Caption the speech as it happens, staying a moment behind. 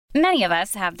Many of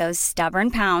us have those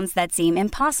stubborn pounds that seem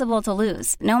impossible to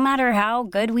lose, no matter how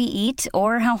good we eat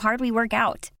or how hard we work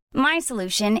out. My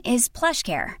solution is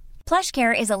PlushCare.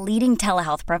 PlushCare is a leading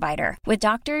telehealth provider with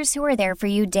doctors who are there for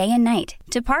you day and night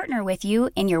to partner with you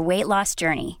in your weight loss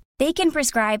journey. They can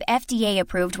prescribe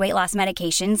FDA-approved weight loss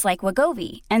medications like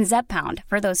Wegovy and Zepbound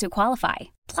for those who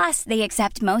qualify. Plus, they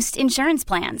accept most insurance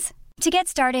plans. To get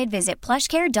started, visit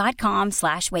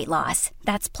plushcare.com/weightloss.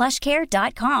 That's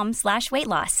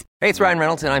plushcare.com/weightloss. Hey, it's Ryan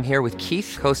Reynolds, and I'm here with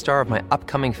Keith, co-star of my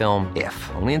upcoming film,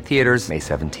 If, only in theaters May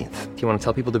 17th. Do you want to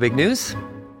tell people the big news?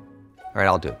 All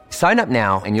right, I'll do it. Sign up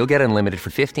now and you'll get unlimited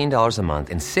for $15 a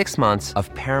month and 6 months of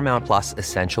Paramount Plus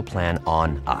Essential Plan on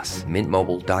us.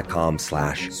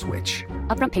 MintMobile.com/switch.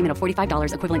 Upfront payment of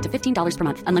 $45 equivalent to $15 per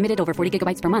month. Unlimited over 40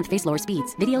 gigabytes per month. Face lower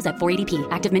speeds. Videos at 480p.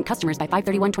 Active Mint customers by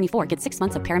 531.24 get 6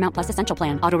 months of Paramount Plus Essential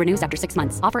Plan. Auto renews after 6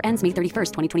 months. Offer ends May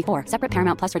 31st, 2024. Separate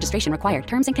Paramount Plus registration required.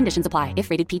 Terms and conditions apply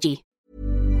if rated PG.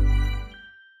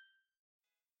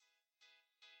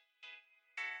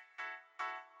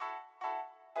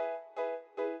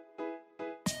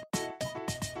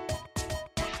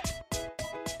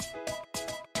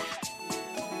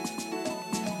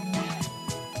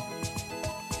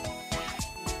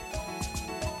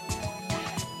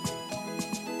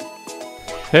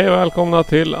 Hej och välkomna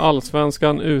till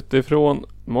Allsvenskan utifrån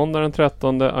måndag den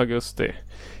 13 augusti.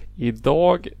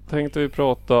 Idag tänkte vi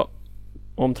prata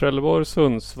om Trelleborg,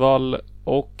 Sundsvall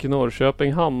och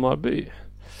Norrköping-Hammarby.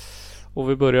 Och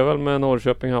vi börjar väl med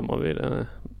Norrköping-Hammarby, den är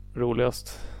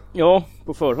roligast. Ja,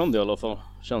 på förhand i alla fall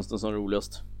känns den som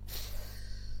roligast.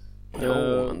 Ja,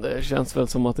 men det känns väl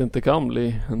som att det inte kan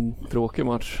bli en tråkig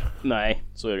match. Nej,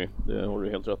 så är det. Det har du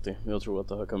helt rätt i. Jag tror att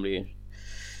det här kan bli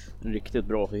en riktigt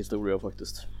bra historia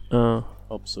faktiskt. Ja.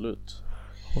 Absolut.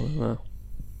 Håller med.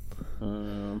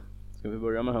 Ska vi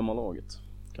börja med hemmalaget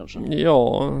kanske?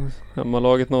 Ja,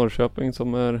 hemmalaget Norrköping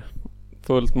som är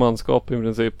fullt manskap i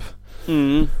princip.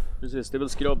 Precis, det är väl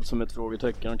Skrabb som är ett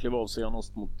frågetecken. Han klev av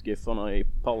senast mot Giffarna i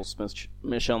paus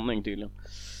med känning tydligen.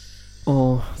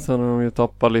 Ja, sen har de ju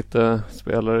tappat lite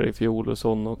spelare i fjol och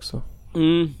sån också.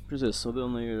 Precis, och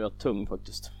den är ju rätt tung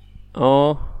faktiskt.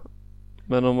 Ja,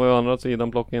 men de har ju å andra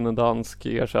sidan plockat in en dansk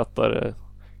ersättare,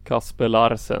 Kasper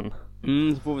Larsen.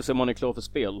 Så får vi se om han är klar för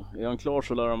spel. Är han klar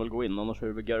så lär han väl gå in. Annars är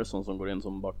det väl Gerson som går in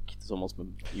som back tillsammans med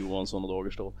Johansson och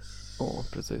Dagerstad. Ja,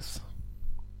 precis.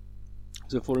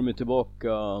 Så får de ju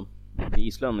tillbaka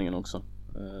islänningen också.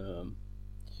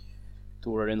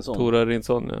 Tora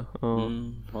Rinsson, ja.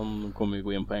 Han kommer ju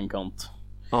gå in på en kant.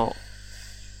 Ja.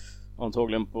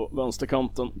 Antagligen på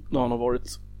vänsterkanten där han har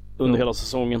varit under hela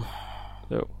säsongen.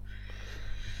 Jo.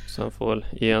 Sen får väl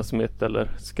Ian Smith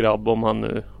eller Skrabb, om han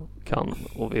nu kan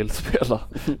och vill spela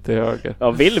till höger.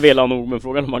 Ja, vill han nog, men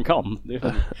frågan om han kan.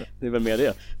 Det är väl mer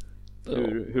det.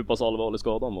 Hur pass allvarlig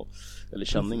skadan var. Eller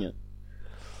känningen.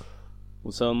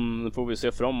 Och sen får vi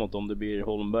se framåt om det blir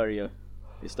Holmberg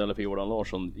istället för Jordan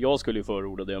Larsson. Jag skulle ju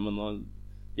förorda det, men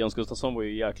Jens Gustafsson var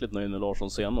ju jäkligt nöjd med Larsson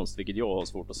senast, vilket jag har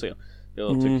svårt att se.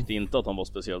 Jag tyckte inte att han var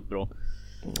speciellt bra.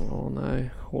 Ja,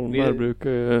 nej. Holmberg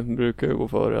brukar ju gå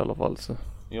före i alla fall så.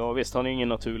 Ja, visst, han är ingen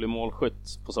naturlig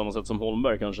målskytt på samma sätt som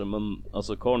Holmberg kanske, men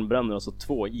alltså Karn bränner alltså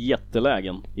 2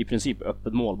 jättelägen, i princip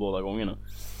öppet mål båda gångerna.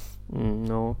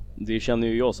 Ja. Det känner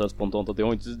ju jag så här spontant att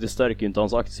det stärker ju inte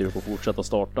hans aktier att få fortsätta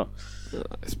starta.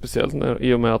 Speciellt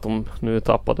i och med att de nu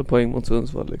tappade poäng mot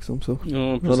Sundsvall liksom, så.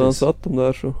 Ja, precis. Hade han satt dem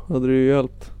där så hade det ju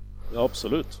hjälpt. Ja,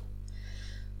 absolut.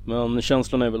 Men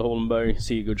känslan är väl Holmberg,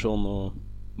 Sigurdsson och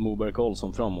Moberg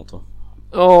Karlsson framåt, va?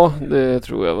 Ja, det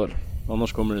tror jag väl.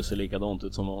 Annars kommer det se likadant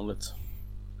ut som vanligt.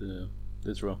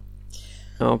 Det tror jag.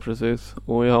 Ja, precis.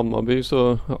 Och i Hammarby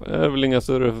så är det väl inga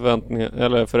större förväntningar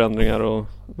eller förändringar att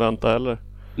vänta heller.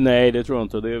 Nej, det tror jag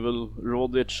inte. Det är väl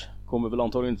Rodic kommer väl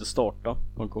antagligen inte starta.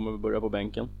 Han kommer väl börja på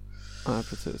bänken. Ja,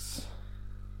 precis.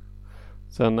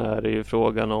 Sen är det ju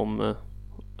frågan om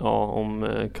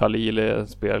Khalil är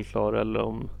spelklar eller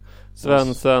om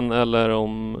Svensson eller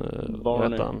om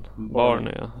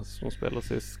Barney som spelar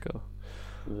sist ska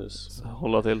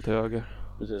hålla till höger.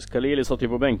 Precis. Khalil satt ju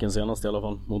på bänken senast i alla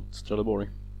fall mot Trelleborg.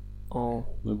 Ja.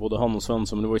 Men både han och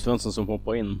Svensson, men det var ju Svensson som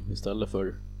hoppade in istället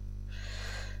för,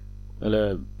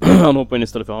 eller han hoppade in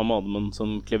istället för Hamad, men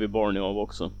sen klev ju Barney av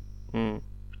också.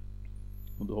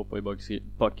 Och då hoppade ju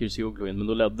Bakir Sioglu in, men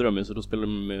då ledde de ju, så då spelade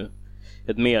de med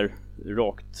ett mer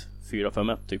rakt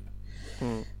 4-5-1 typ.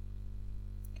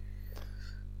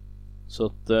 Så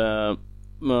att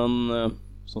men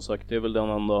som sagt, det är väl den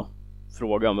enda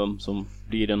frågan, vem som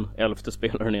blir den 11:e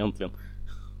spelaren egentligen.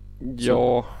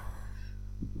 Ja.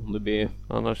 Om det blir...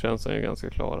 Annars känns det ju ganska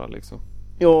klara liksom.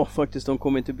 Ja, faktiskt, de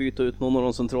kommer inte byta ut någon av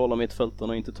de centrala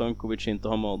mittfältarna. Inte Tankovic, inte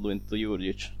Hamad och inte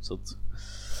Djurdjic. Så att...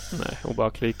 Nej, och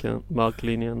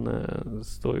backlinjen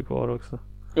står ju kvar också.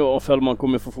 Ja, Fällman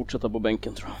kommer få fortsätta på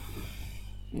bänken, tror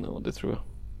jag. Ja, det tror jag.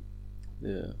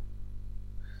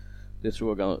 Det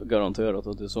tror jag garanterat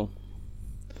att det är så.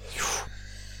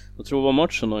 Jag tror vad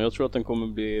matchen då. Jag tror att den kommer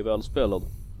bli välspelad.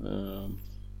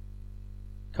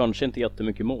 Kanske inte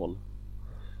jättemycket mål.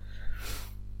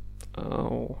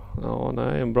 Ja,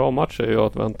 nej, en bra match är ju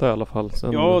att vänta i alla fall.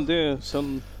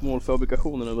 Sen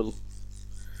målfabrikationen är väl,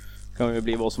 kan ju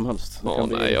bli vad som helst.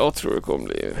 Jag tror det kommer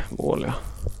bli mål, ja.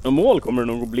 Ja, mål kommer det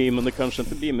nog att bli, men det kanske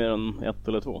inte blir mer än 1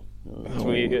 eller 2.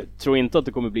 Jag tror inte att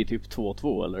det kommer bli typ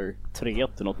 2-2 eller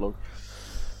 3-1 i något lag.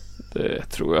 Det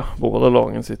tror jag. Båda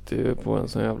lagen sitter ju på en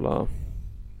sån jävla...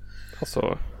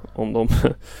 Alltså, om de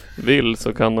vill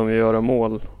så kan de ju göra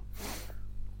mål.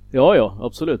 Ja,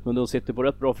 absolut. Men de sitter på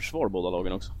rätt bra försvar, båda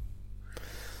lagen också.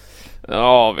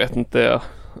 Ja, vet inte.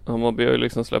 Hammarby har ju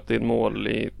liksom släppt in mål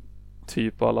i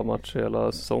typ alla matcher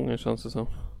hela säsongen, känns det som.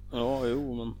 Ja,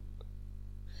 jo, men...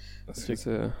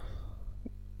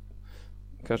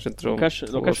 Kanske inte de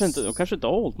kanske inte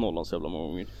har hållit nollan så jävla många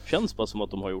gånger. Känns bara som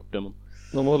att de har gjort det, men...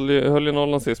 De höll ju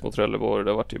nollan sist mot Trelleborg.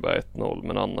 Det var typ bara 1-0,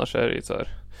 men annars är det ju så här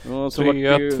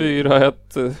 3-1,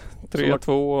 4-1,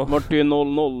 3-2. Vart det ju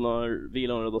 0-0 när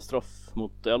Wieland räddade straff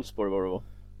mot Elfsborg, var det var.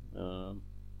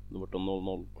 Då vart de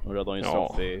 0-0 och räddade en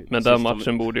straff i... Men den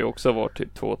matchen borde ju också vara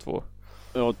typ 2-2.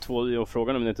 Ja,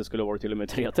 frågan om det inte skulle vara till och med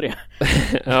 3-3.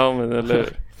 Ja, men eller...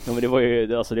 Ja, men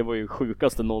det var ju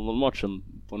sjukaste 0-0-matchen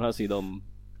på den här sidan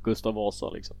Gustav Vasa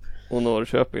liksom. Och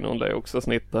Norrköping, de lär också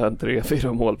snitta en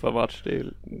 3-4 mål per match.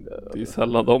 Det är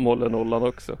sällan de håller nollan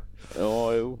också.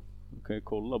 Ja, jo. Man kan ju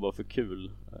kolla bara för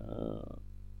kul.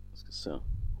 Ska se.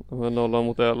 Men nollan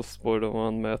mot Elfsborg, de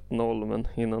vann med 1-0. Men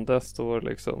innan dess då var det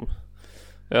liksom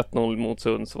 1-0 mot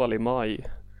Sundsvall i maj.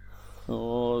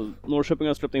 Ja, Norrköping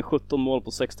har släppt in 17 mål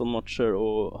på 16 matcher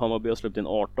och Hammarby har släppt in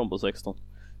 18 på 16.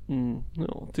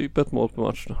 Ja, typ ett mål per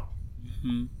match då.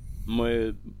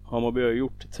 Hammarby har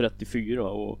gjort 34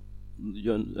 och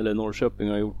Norrköping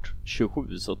har gjort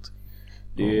 27, så att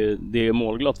det är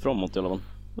målglatt framåt i alla fall.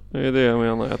 Det är det jag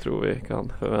menar, jag tror vi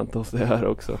kan förvänta oss det här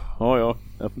också. Ja,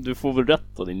 du får väl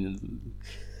rätt då din...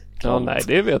 Ja, nej,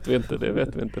 det vet vi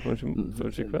inte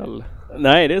förrän ikväll.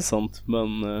 Nej, det är sant,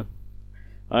 men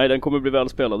nej, den kommer bli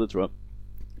välspelad, det tror jag.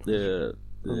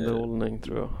 Underhållning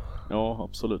tror jag. Ja,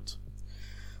 absolut.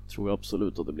 Tror jag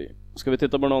absolut att det blir. Ska vi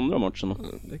titta på den andra matchen då?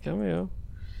 Det kan vi göra.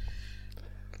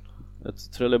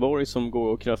 Ett Trelleborg som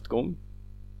går kräftgång.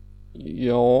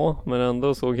 Ja, men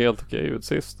ändå såg helt okej ut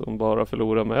sist. De bara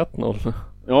förlorade med 1-0.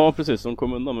 Ja, precis. De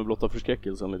kom undan med blotta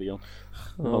förskräckelsen lite grann.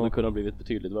 Det hade kunnat blivit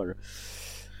betydligt värre.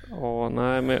 Ja,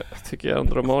 nej, men jag tycker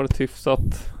ändå de har ett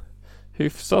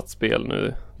hyfsat spel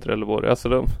nu, Trelleborg.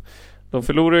 Alltså de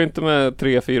förlorar ju inte med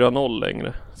 3-4-0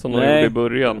 längre som de gjorde i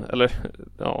början.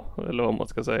 Eller vad man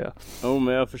ska säga. Jo,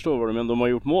 men jag förstår vad du menar. De har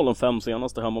gjort mål de 5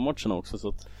 senaste hemmamatcherna också, så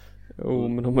att... Jo,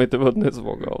 men de har inte vunnit så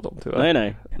många av dem tyvärr.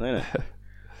 Nej.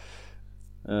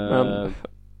 Men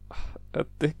jag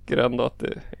tycker ändå att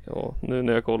nu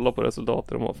när jag kollar på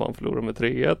resultatet, de har fan förlorat med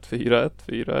 3-1, 4-1,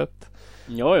 4-1.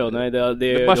 Ja, nej,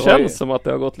 det bara känns som att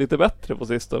det har gått lite bättre på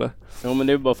sistone. Ja, men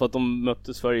det är bara för att de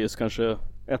mötte Sveriges kanske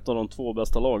ett av de 2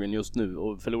 bästa lagen just nu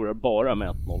och förlorar bara med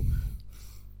 1-0.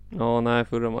 Ja, nej,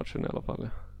 förra matchen i alla fall.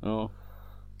 Ja.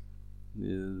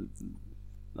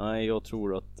 Nej, jag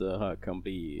tror att det här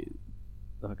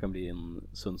kan bli en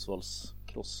Sundsvalls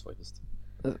kross faktiskt.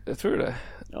 Jag tror det.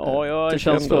 Ja, jag har en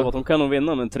känsla av att de kan nog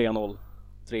vinna med 3-0.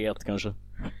 3-1 kanske.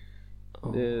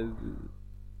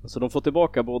 Så de får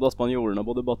tillbaka båda spanjorerna,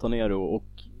 både Batanero och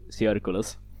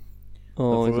Ciércoles.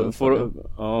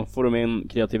 Får de in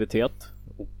kreativitet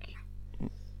och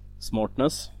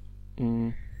smartness.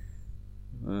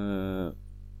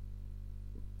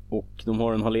 Och de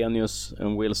har en Hallenius,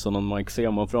 en Wilson och en Mike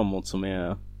Sema framåt som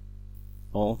är,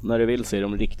 när det vill så är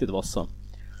de riktigt vassa.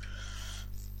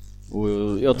 Och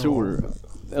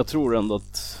jag tror ändå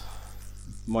att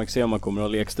Mike Sema kommer att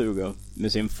ha lekstuga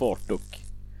med sin fart och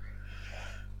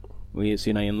i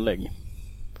sina inlägg.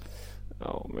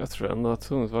 Ja, men jag tror ändå att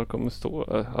Sundsvall kommer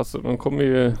stå. Alltså de kommer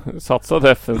ju satsa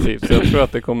defensivt, så jag tror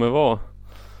att det kommer vara...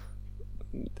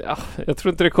 Ja, jag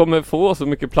tror inte det kommer få så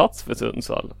mycket plats för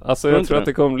Sundsvall. Alltså jag tror att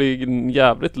det kommer bli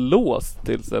jävligt låst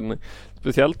till sen.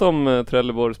 Speciellt om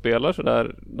Trelleborg spelar så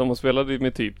där. De har spelat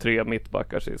med typ 3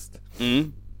 mittbackar sist.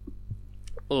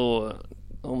 Och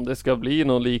om det ska bli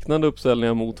någon liknande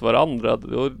uppställningar mot varandra,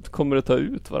 då kommer det ta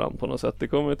ut varandra på något sätt. Det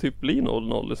kommer typ bli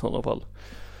 0-0 i sådana fall.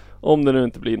 Om det nu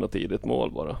inte blir något tidigt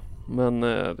mål bara. Men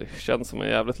det känns som en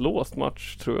jävligt låst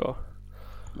match, tror jag.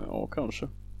 Ja, kanske.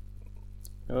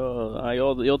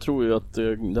 Jag tror ju att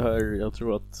det här, jag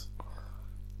tror att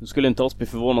du skulle inte alls bli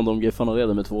förvånad om Giffarna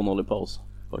leder med 2-0 i paus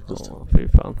faktiskt. Ja, fy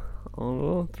fan. Ja,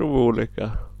 då tror vi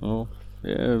olika. Ja,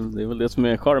 det är väl det som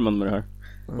är charmen med det här.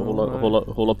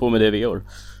 Att hålla på med det vi gör.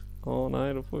 Ja,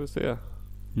 nej, då får vi se.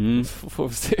 Mm. Får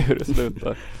vi se hur det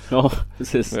slutar. Ja,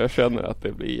 precis. Men jag känner att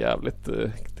det blir jävligt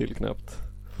tillknäppt.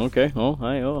 Okej, ja.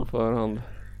 På förhand.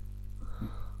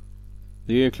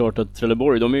 Det är ju klart att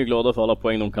Trelleborg, de är ju glada för alla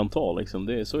poäng de kan ta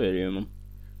liksom. Så är det ju. Men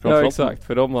ja, exakt.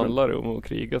 För de handlar det om att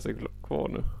kriga sig kvar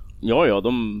nu. Ja,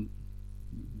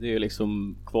 det är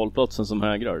liksom kvalplatsen som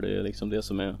hägrar. Det är liksom det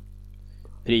som är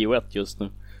prio 1 just nu.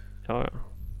 Ja.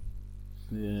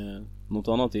 Något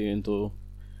annat är ju inte.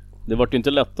 Det vart ju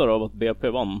inte lättare av att BP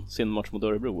vann sin match mot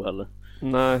Örebro heller.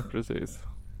 Nej, precis.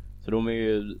 Så de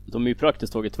är ju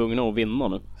praktiskt taget tvungna att vinna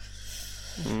nu.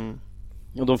 Mm.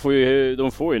 Och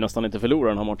de får ju nästan inte förlora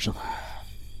den här matchen.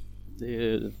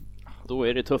 Då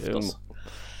är det tufft alltså.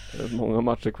 Det är många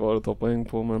matcher kvar att ta poäng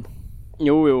på, men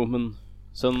Jo, men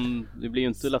sen det blir ju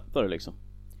inte lättare liksom.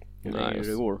 Nej,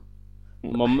 det går.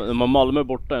 Man Malmö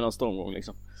borta i nästa omgång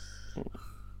liksom.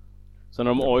 Sen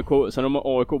har de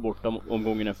AIK borta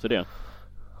omgången efter det.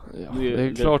 Ja, det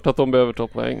är klart att de behöver ta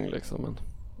poäng liksom, men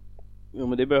ja,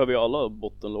 men det behöver ju alla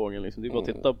bottenlagen liksom. Det är bara att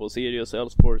titta på Sirius,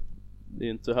 Elfsborg. Det är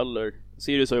inte heller.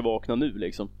 Sirius har ju vaknat nu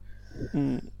liksom.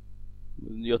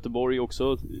 Göteborg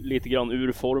också lite grann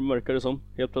ur form verkar det som,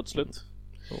 helt plötsligt.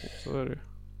 Så är det.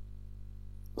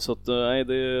 Så att nej,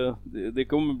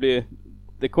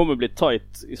 det kommer bli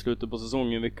tight i slutet på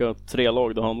säsongen vilka 3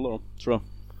 lag det handlar om, tror jag.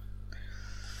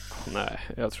 Nej,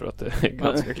 jag tror att det är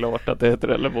ganska klart att det är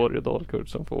Trelleborg och Dalkurd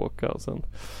som får åka och sen.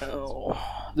 Ja,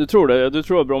 du tror det? Du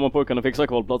tror att Brommapojkarna fixar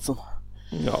kvalplatsen?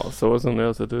 Ja, så som det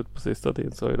har sett ut på sista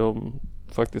tiden så har de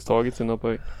faktiskt tagit sina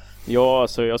poäng. Ja,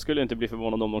 alltså jag skulle inte bli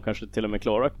förvånad om de kanske till och med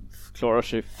klarar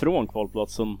sig från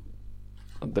kvalplatsen.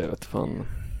 Det vet fan.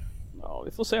 Ja,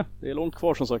 vi får se. Det är långt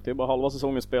kvar som sagt. Det är bara halva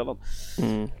säsongen spelad.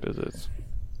 Precis.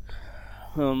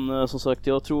 Men som sagt,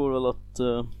 jag tror väl att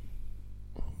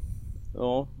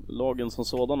lagen som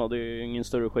sådana, det är ingen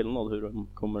större skillnad hur de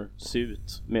kommer se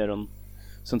ut mer än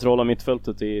centrala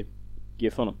mittfältet i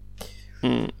Giffarna.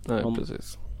 Nej,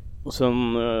 precis. Och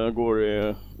sen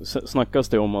snackas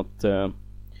det om att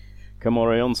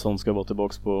Kamara Jönsson ska vara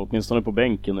tillbaks åtminstone på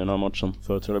bänken i den här matchen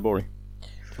för Trelleborg.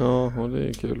 Ja, och det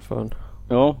är kul för han.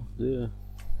 Ja, det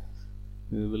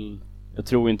är väl. Jag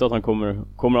tror inte att han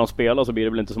kommer han spela så blir det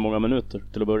väl inte så många minuter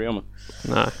till att börja med.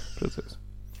 Nej, precis.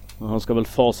 Men han ska väl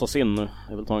fasas in nu,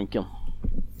 är väl tanken.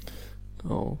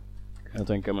 Ja, kan jag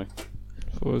tänka mig.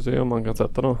 Får vi se om man kan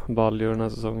sätta någon baljor den här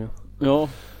säsongen. Ja,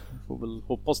 får väl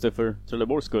hoppas det för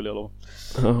Trelleborgs skull i alla fall.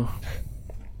 Ja.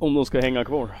 Om de ska hänga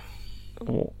kvar.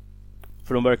 Ja.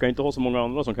 För de verkar inte ha så många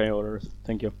andra som kan göra det,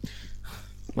 tänker jag.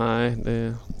 Nej,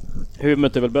 det.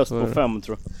 Huvudet är väl bäst på 5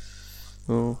 tror jag.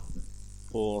 Ja.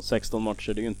 På 16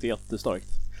 matcher, det är ju inte jättestarkt.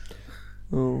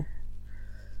 Ja.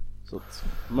 Så att,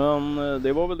 men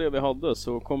det var väl det vi hade.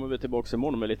 Så kommer vi tillbaka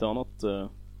imorgon med lite annat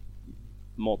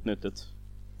matnyttigt.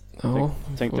 Ja,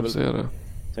 tänkte se det.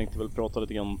 Tänkte väl prata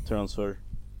lite grann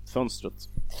transferfönstret.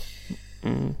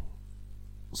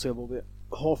 Och se vad vi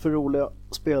har för roliga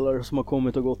spelare som har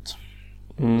kommit och gått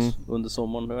under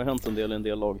sommaren. Det har hänt en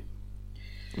del lag.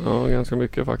 Ja, ganska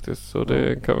mycket faktiskt. Så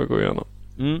det kan vi gå igenom.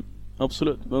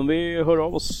 Absolut, men vi hör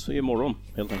av oss imorgon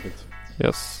helt enkelt.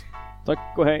 Yes.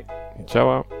 Tack och hej.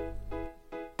 Ciao.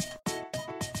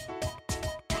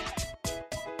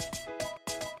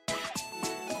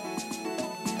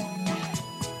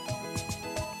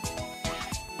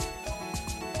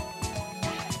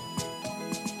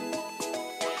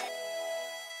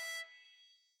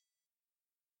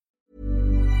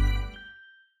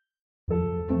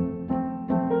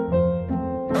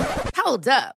 Hold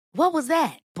up. What was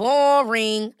that?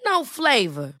 Boring. No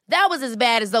flavor. That was as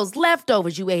bad as those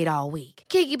leftovers you ate all week.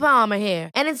 Keke Palmer here,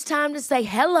 and it's time to say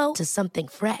hello to something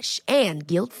fresh and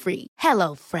guilt-free.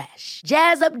 Hello Fresh.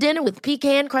 Jazz up dinner with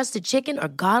pecan-crusted chicken or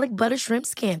garlic butter shrimp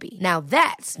scampi. Now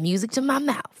that's music to my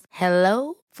mouth.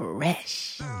 Hello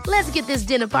Fresh. Let's get this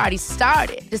dinner party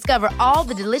started. Discover all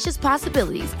the delicious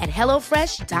possibilities at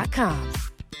hellofresh.com.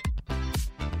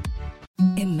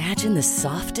 Imagine the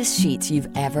softest sheets you've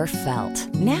ever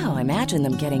felt. Now imagine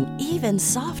them getting even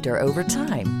softer over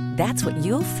time. That's what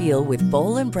you'll feel with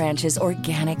Boll & Branch's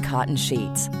organic cotton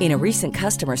sheets. In a recent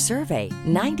customer survey,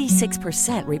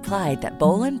 96% replied that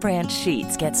Boll & Branch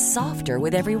sheets get softer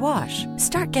with every wash.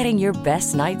 Start getting your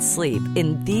best night's sleep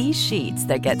in these sheets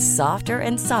that get softer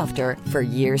and softer for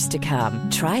years to come.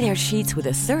 Try their sheets with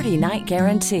a 30-night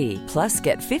guarantee. Plus,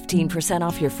 get 15%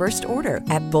 off your first order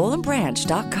at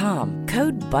bollandbranch.com.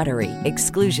 Code BUTTERY.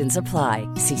 Exclusions apply.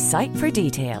 See site for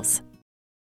details.